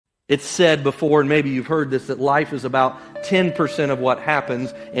It's said before, and maybe you've heard this, that life is about 10% of what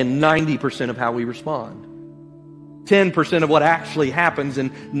happens and 90% of how we respond. 10% of what actually happens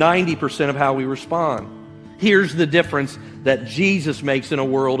and 90% of how we respond. Here's the difference that Jesus makes in a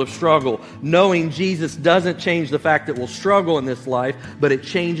world of struggle. Knowing Jesus doesn't change the fact that we'll struggle in this life, but it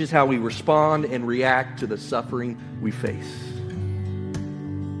changes how we respond and react to the suffering we face.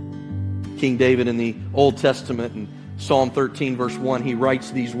 King David in the Old Testament, in Psalm 13, verse 1, he writes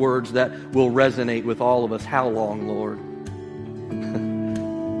these words that will resonate with all of us. How long, Lord?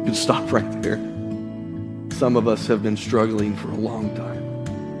 You can stop right there. Some of us have been struggling for a long time.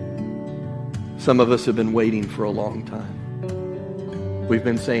 Some of us have been waiting for a long time. We've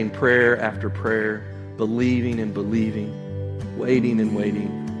been saying prayer after prayer, believing and believing, waiting and waiting.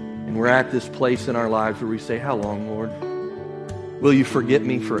 And we're at this place in our lives where we say, how long, Lord? Will you forget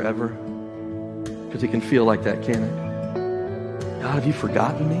me forever? Because it can feel like that, can't it? God, have you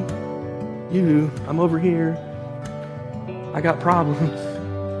forgotten me? I'm over here. I got problems.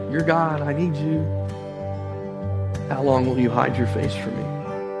 You're God. I need you. How long will you hide your face from me?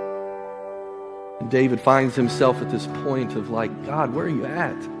 And David finds himself at this point of like, God, where are you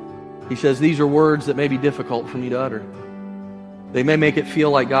at? He says, these are words that may be difficult for me to utter. They may make it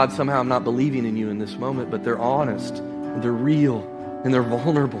feel like, God, somehow I'm not believing in you in this moment, but they're honest, and they're real, and they're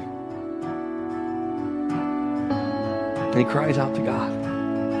vulnerable. And he cries out to God.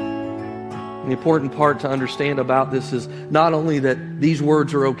 And the important part to understand about this is not only that these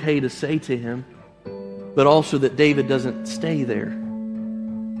words are okay to say to him, but also that David doesn't stay there.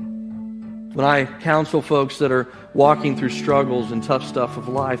 When I counsel folks that are walking through struggles and tough stuff of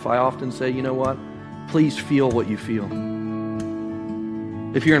life, I often say, you know what? Please feel what you feel.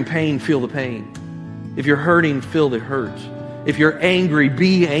 If you're in pain, feel the pain. If you're hurting, feel the hurt. If you're angry,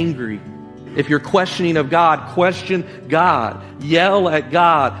 be angry. If you're questioning of God, question God. Yell at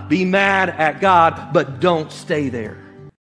God. Be mad at God, but don't stay there.